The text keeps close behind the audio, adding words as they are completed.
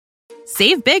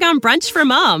Save big on brunch for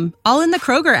mom, all in the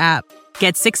Kroger app.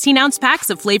 Get 16-ounce packs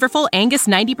of flavorful Angus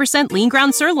 90% lean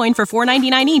ground sirloin for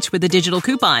 $4.99 each with a digital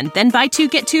coupon. Then buy 2,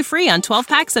 get 2 free on 12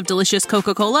 packs of delicious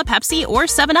Coca-Cola, Pepsi, or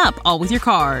 7-Up, all with your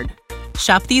card.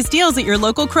 Shop these deals at your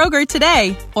local Kroger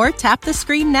today, or tap the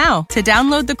screen now to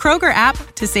download the Kroger app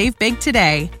to save big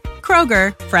today.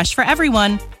 Kroger, fresh for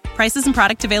everyone. Prices and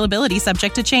product availability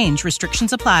subject to change.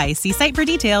 Restrictions apply. See site for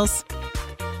details.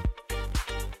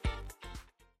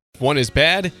 1 is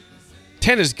bad,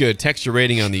 10 is good. Text your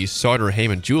rating on the Sauter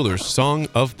Heyman Jewelers Song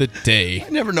of the Day. I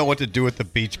never know what to do with the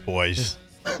Beach Boys.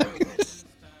 They're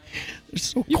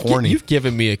so corny. You've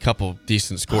given me a couple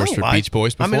decent scores for Beach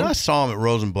Boys before. I mean, I saw them at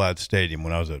Rosenblatt Stadium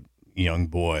when I was a young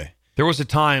boy. There was a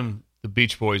time the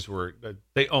Beach Boys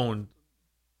they owned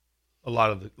a lot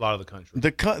of the country.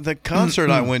 The concert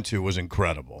I went to was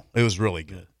incredible. It was really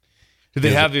good. Did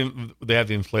they have the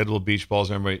inflatable beach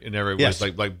balls and everybody was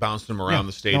like bouncing them around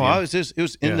the stadium? No, I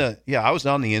was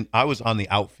on the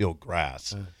outfield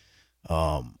grass.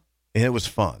 And it was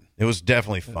fun. It was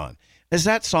definitely fun. Is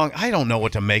that song? I don't know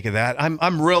what to make of that.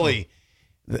 I'm really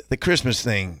the Christmas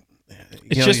thing.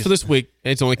 It's just for this week.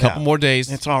 It's only a couple more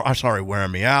days. It's all. I'm sorry,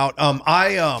 wearing me out.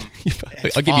 I'll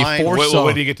give you 4 songs.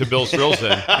 Wait do you get to Bill Strills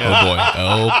then?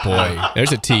 Oh boy.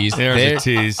 There's a tease. There's a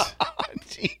tease.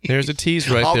 There's a tease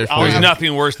right there for There's you.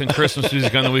 nothing worse than Christmas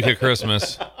music on the week of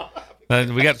Christmas.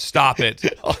 We got to stop it.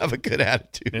 I'll have a good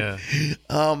attitude. Yeah.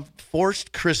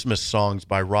 Forced Christmas songs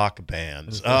by rock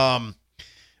bands.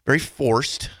 Very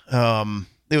forced. It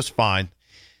was fine.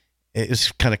 It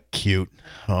was kind of cute.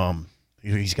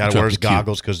 He's got to wear his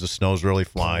goggles because the snow's really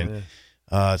flying.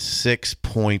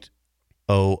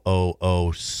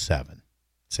 6.0007.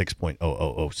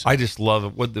 6.0007. I just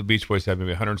love what the Beach Boys have. Maybe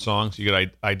 100 songs. You got to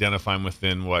identify them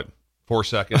within, 4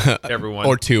 seconds? Everyone.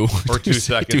 Or 2. Or 2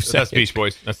 seconds. That's Beach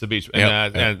Boys. That's the Beach.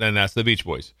 And that's the Beach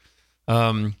Boys.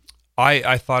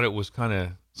 I thought it was kind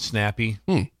of snappy,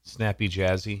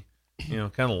 jazzy.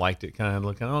 Kind of liked it. Kind of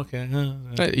looking, okay.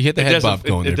 You hit the head bob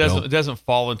going there, Bill. It doesn't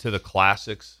fall into the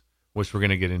classics, which we're going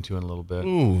to get into in a little bit.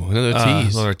 Ooh,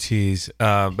 another tease.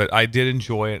 But I did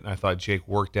enjoy it, and I thought Jake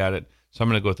worked at it. So I'm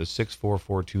going to go with a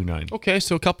 6.4429. Okay,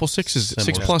 so a couple 6s,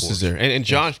 6 pluses there. And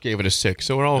Josh gave it a 6,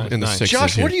 so we're all in the 6s.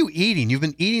 Josh, here. what are you eating? You've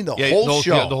been eating the whole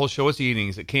show. The whole show. What's he eating?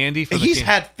 Is it candy? He's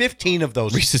had 15 of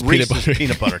those Reese's peanut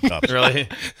butter cups. Really?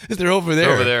 They're over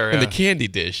there. In yeah. the candy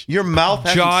dish. Your mouth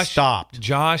hasn't stopped.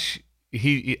 Josh,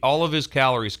 he all of his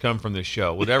calories come from this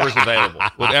show. Whatever's available.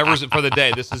 Whatever's for the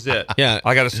day. This is it. Yeah.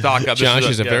 I got to stock up. Josh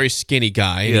is a very skinny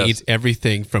guy. And he eats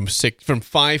everything from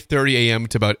 5:30 a.m.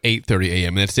 to about 8:30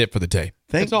 a.m. And that's it for the day.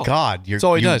 Thank God. That's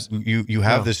all he does. You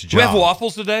have this job. Do we have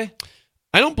waffles today?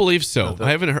 I don't believe so.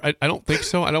 I haven't heard. I don't think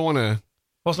so. I don't want to.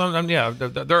 Well,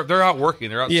 they're out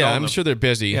working. They're out. Yeah, I'm sure they're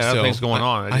busy. Yeah, so things going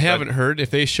on. I haven't heard. If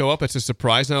they show up, it's a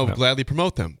surprise, and I will gladly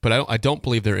promote them. But I don't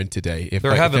believe they're in today. If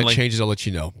that changes, I'll let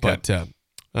you know. But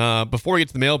before we get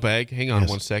to the mailbag, hang on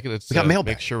 1 second. Let's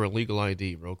make sure we're legal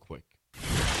ID real quick.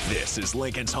 This is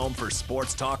Lincoln's home for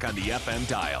sports talk on the FM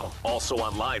dial. Also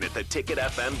online at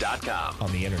theticketfm.com.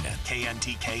 On the internet.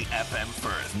 KNTK FM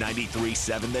Firth,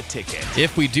 93.7 The Ticket.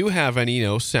 If we do have any,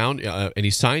 sound, any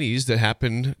signees that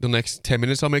happen the next 10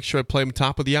 minutes, I'll make sure I play them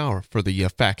top of the hour for the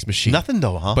fax machine. Nothing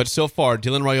though, huh? But so far,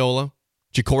 Dylan Raiola,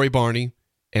 Ja'Cory Barney,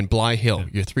 and Bly Hill,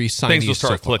 your 3 signees. Things will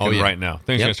start clicking right now.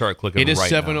 Things are going to start clicking right now. It is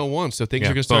 7:01, so things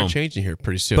are going to start changing here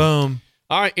pretty soon. Boom.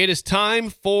 All right, it is time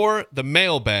for the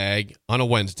mailbag on a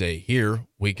Wednesday. Here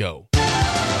we go.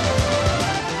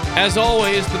 As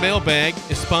always, the mailbag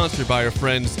is sponsored by our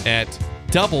friends at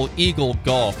Double Eagle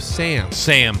Golf. Sam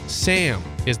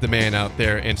is the man out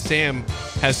there, and Sam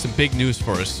has some big news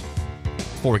for us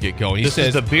before we get going. This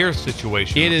is the beer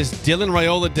situation. It is Dylan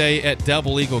Raiola Day at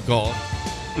Double Eagle Golf,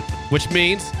 which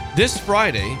means this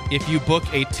Friday, if you book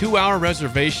a 2-hour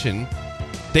reservation,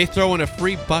 they throw in a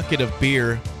free bucket of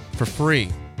beer for free.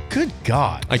 Good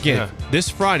God. Again, this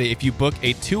Friday, if you book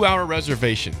a 2-hour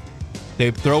reservation,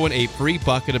 they throw in a free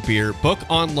bucket of beer. Book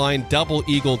online,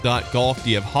 doubleeagle.golf. Do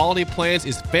you have holiday plans?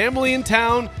 Is family in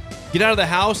town? Get out of the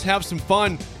house, have some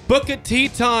fun. Book at tea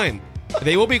time.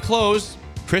 They will be closed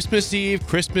Christmas Eve,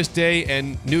 Christmas Day,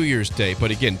 and New Year's Day.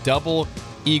 But again,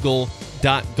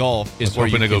 doubleeagle.golf is where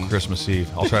you can go Christmas Eve.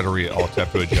 I'll try to I'll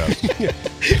have to adjust.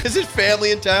 Is it family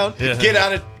in town? Yeah. Get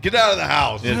out of the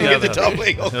house. Yeah, get the Double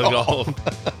Eagle Golf.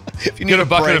 If you need a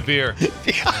bucket of beer.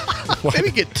 Maybe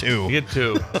get 2. Get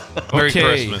 2. Merry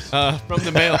Christmas. From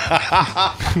the mail.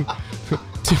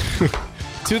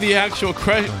 to the actual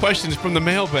questions from the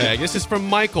mailbag. This is from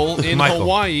Michael in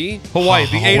Hawaii. Hawaii,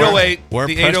 the 808. Where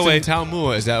the Preston 808.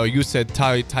 Taumua. Is that what you said?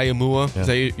 Taumua? Is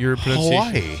that your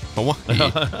pronunciation?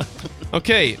 Hawaii.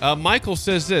 Okay, Michael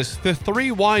says this. The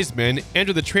three wise men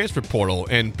enter the transfer portal,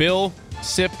 and Bill,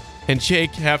 Sip, and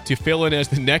Jake have to fill in as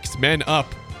the next men up.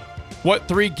 What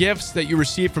three gifts that you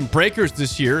received from Breakers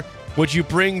this year would you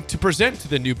bring to present to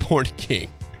the newborn king?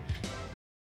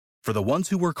 For the ones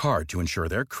who work hard to ensure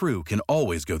their crew can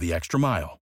always go the extra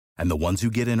mile, and the ones who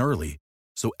get in early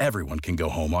so everyone can go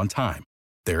home on time,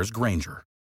 there's Grainger,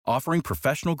 offering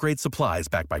professional-grade supplies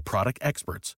backed by product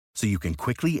experts so you can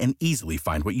quickly and easily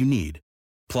find what you need.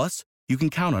 Plus, you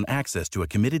can count on access to a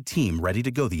committed team ready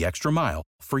to go the extra mile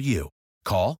for you.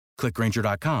 Call, click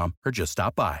Grainger.com, or just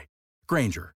stop by.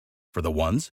 Grainger, for the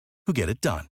ones who get it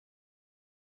done.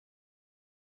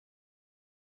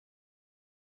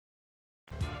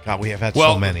 God, we have had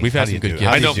so many. We've had some good gifts.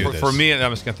 I know. For me,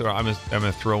 I'm just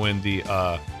gonna throw in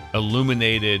the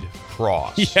illuminated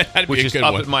cross, which is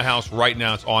up at my house right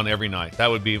now. It's on every night.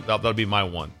 That'll be my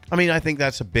one. I mean, I think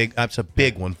that's a big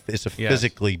one. It's a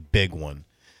physically big one,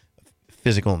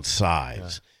 physical in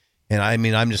size. Yeah. And I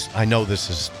mean, I know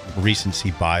this is recency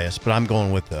bias, but I'm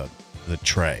going with the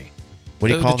tray. What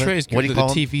do you call it? What do you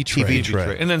call the TV tray? TV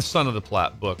tray. And then Son of the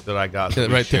Platte book that I got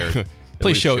right there.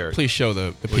 Please show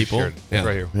the people. Yeah.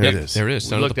 Right here. There it is. There it is.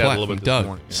 Son of the Platte from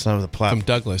Doug. Son of the Platte from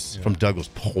Douglas. From Douglas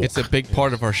Polk. It's a big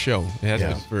part of our show.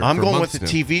 I'm going with the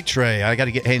TV tray. I got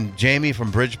to get. Hey, Jamie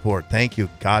from Bridgeport. Thank you.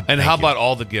 God. And how about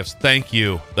all the gifts? Thank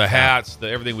you. The hats,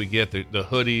 everything we get, the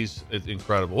hoodies. It's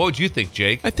incredible. What would you think,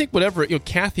 Jake? I think whatever.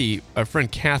 Kathy, our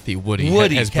friend Kathy Woody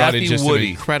has brought in just some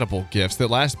incredible gifts. The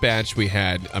last batch we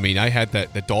had. I mean, I had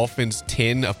the Dolphins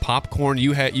tin of popcorn.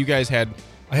 You guys had.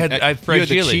 I had Fred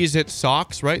Gili. The Cheez-It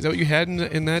socks, right? Is that what you had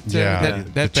in that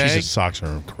that bag? The Cheez-It socks are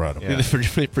incredible. Yeah.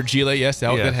 For Gili, yes,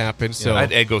 that happened. So I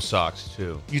had Eggo socks,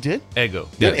 too. You did? Eggo.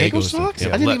 You had Eggo socks?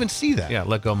 I didn't even see that. Yeah,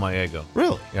 let go of my Eggo.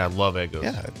 Really? Yeah, I love Eggos.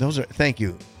 Yeah, those are, thank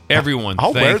you. Everyone,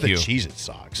 I'll thank wear the you. Cheez-It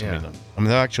socks. Yeah. I mean,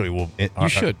 they actually will. You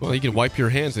should. Well, you can wipe your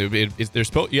hands.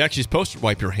 You're actually supposed to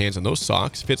wipe your hands on those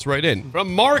socks. Fits right in.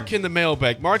 From Mark in the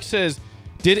mailbag. Mark says,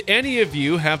 did any of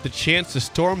you have the chance to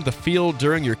storm the field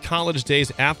during your college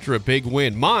days after a big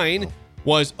win? Mine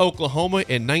was Oklahoma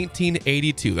in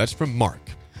 1982. That's from Mark.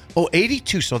 Oh,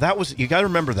 82. So that was, you got to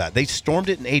remember that. They stormed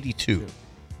it in 82.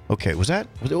 Okay, would that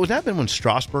been when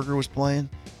Strasburger was playing?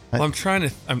 Well,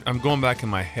 I'm going back in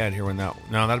my head here when that'd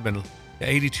have been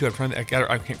 82. I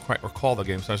can't quite recall the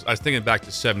game. So I was thinking back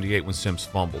to 78 when Sims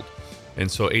fumbled. And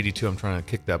so 82, I'm trying to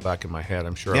kick that back in my head.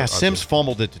 I'm sure. Yeah, Sims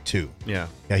fumbled it to 2. Yeah.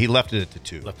 Yeah, he left it at the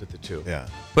 2. Left it to 2. Yeah.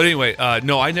 But anyway,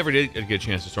 no, I never did get a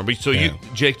chance to storm. But so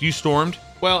Jake, you stormed?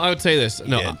 Well, I would say this.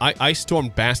 No, I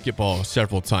stormed basketball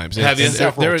several times. Have you?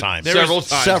 Several times. Several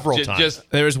times.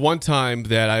 There was one time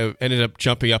that I ended up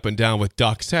jumping up and down with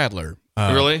Doc Sadler.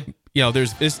 Really?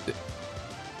 There's this.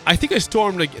 I think I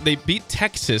stormed. They beat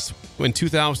Texas in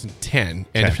 2010,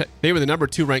 and they were the number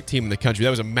 2 ranked team in the country. That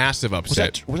was a massive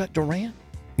upset. Was that Durant?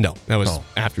 No, that was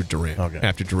after Durant. Okay.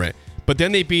 After Durant. But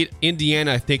then they beat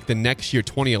Indiana, I think, the next year,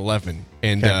 2011,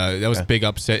 and that was a big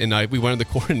upset. And we went on the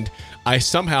court, and I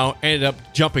somehow ended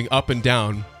up jumping up and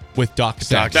down with Doc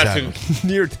Sadler.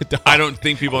 Near the Doc. I don't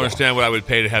think people understand what I would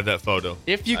pay to have that photo.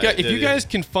 If you guys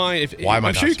can find,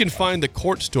 I'm sure you can find the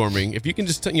court storming. If you can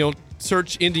just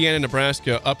search Indiana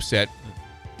Nebraska upset,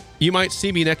 you might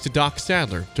see me next to Doc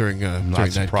Sadler during that game.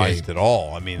 Not surprised at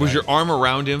all. I mean, was your arm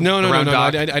around him? No.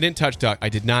 Doc? I didn't touch Doc. I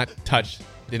did not touch.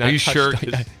 Are you sure?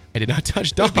 I did not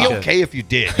touch Doc. It'd be okay if you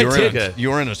did.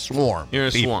 You were in a swarm. You're in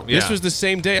a swarm. Yeah. This was the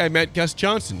same day I met Gus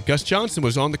Johnson. Gus Johnson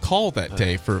was on the call that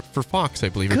day for Fox, I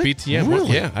believe, or BTN.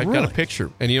 Really? Yeah, I've got a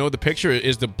picture. And the picture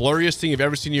is the blurriest thing you've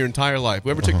ever seen in your entire life.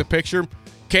 Whoever took the picture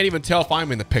can't even tell if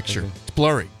I'm in the picture. It's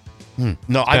blurry.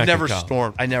 No, I've never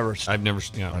stormed. I've never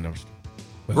stormed.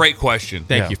 Great question.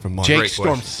 Thank you from Mark. Jake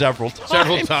stormed several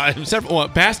times.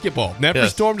 Basketball. Never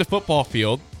stormed a football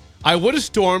field. I would have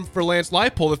stormed for Lance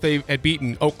Leipold if they had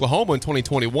beaten Oklahoma in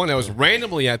 2021. I was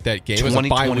randomly at that game. It was a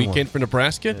bye weekend for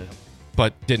Nebraska,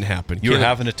 but didn't happen. You were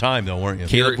having a time, though, weren't you?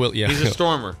 He's a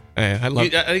stormer. I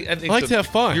like to have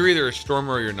fun. You're either a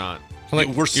stormer or you're not.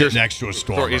 We're sitting next to a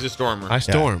stormer. He's a stormer. I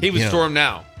storm. He would storm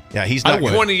now. Yeah, he's not.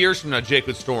 20 years from now, Jake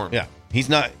would storm. Yeah. He's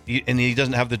not, and he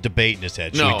doesn't have the debate in his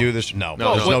head. Should we do this? No.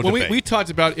 There's no when debate. we talked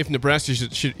about if Nebraska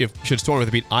should storm if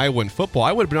they beat Iowa in football,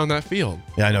 I would have been on that field.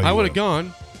 Yeah, I know. I would have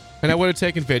gone, and I would have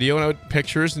taken video and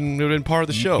pictures, and it would have been part of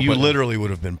the show. You literally would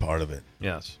have been part of it.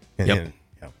 Yes.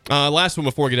 Last one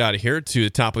before we get out of here to the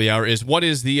top of the hour is what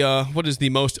is the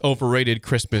most overrated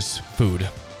Christmas food?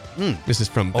 This is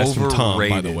from Tom,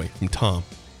 by the way, from Tom.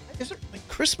 Is there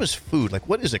Christmas food. Like,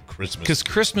 what is a Christmas? Because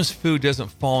Christmas food doesn't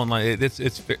fall in line.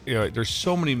 There's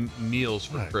so many meals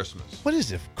for Christmas. What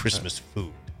is a Christmas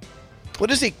food? What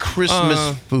is a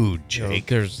Christmas food, Jake?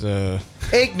 There's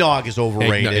eggnog is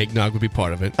overrated. Eggnog would be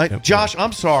part of it. Josh,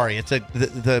 I'm sorry. It's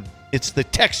the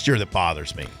texture that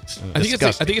bothers me. I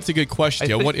think it's a good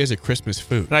question. What is a Christmas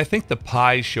food? And I think the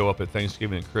pies show up at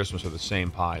Thanksgiving and Christmas are the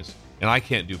same pies. And I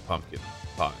can't do pumpkin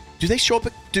pie. Do they show up?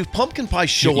 Do pumpkin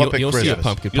pies show up at You'll Christmas? see a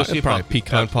pumpkin pie. Probably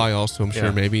pecan pie also, I'm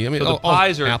sure, maybe. I mean, so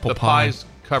the pies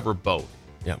cover both.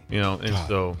 Yeah. And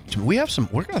so we have some.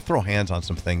 We're going to throw hands on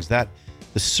some things. That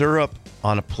the syrup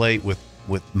on a plate with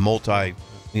with a bunch of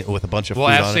food on it. We'll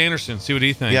ask Sanderson, see what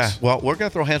he thinks. Yeah, well, we're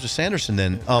going to throw hands with Sanderson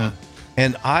then.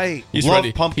 And I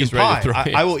love pumpkin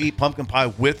pie. I will eat pumpkin pie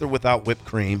with or without whipped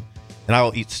cream, and I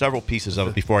will eat several pieces of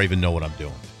it before I even know what I'm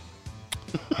doing.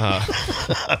 I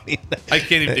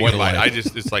can't even think of mine.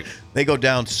 It's like they go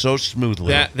down so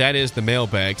smoothly. That is the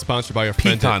mailbag, sponsored by our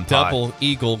friends at Double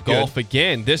Eagle Golf.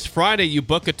 Again, this Friday, you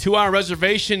book a 2-hour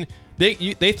reservation.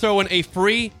 They throw in a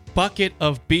free bucket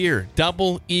of beer.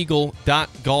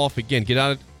 DoubleEagle.golf. Again, get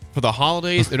out for the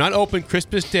holidays. They're not open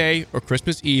Christmas Day or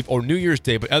Christmas Eve or New Year's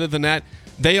Day, but other than that,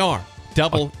 they are.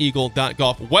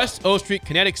 DoubleEagle.golf. West O Street,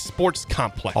 Kinetic Sports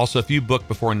Complex. Also, if you book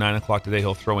before 9 o'clock today,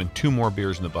 he'll throw in 2 more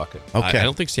beers in the bucket. Okay. I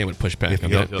don't think Sam would push back on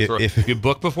that. If you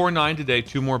book before 9 today,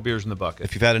 2 more beers in the bucket.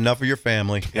 If you've had enough of your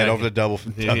family, head over to Double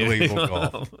Eagle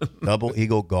Golf. Double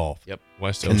Eagle Golf. Yep.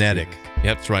 West Kinetic.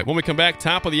 Yep, that's right. When we come back,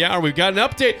 top of the hour, we've got an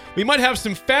update. We might have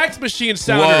some fax machine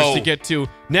sounders to get to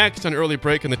next on Early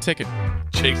Break on the Ticket.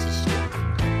 Chase's story.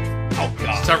 Oh,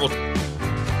 God. Several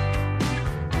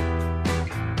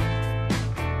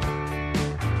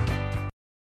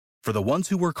For the ones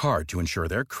who work hard to ensure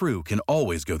their crew can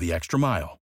always go the extra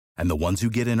mile, and the ones who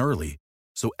get in early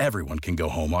so everyone can go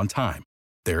home on time,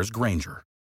 there's Grainger,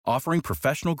 offering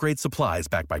professional-grade supplies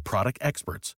backed by product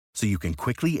experts so you can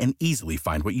quickly and easily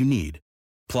find what you need.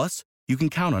 Plus, you can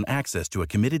count on access to a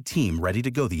committed team ready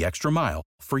to go the extra mile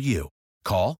for you.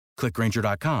 Call, click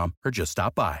Grainger.com, or just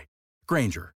stop by.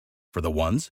 Grainger, for the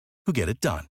ones who get it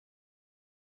done.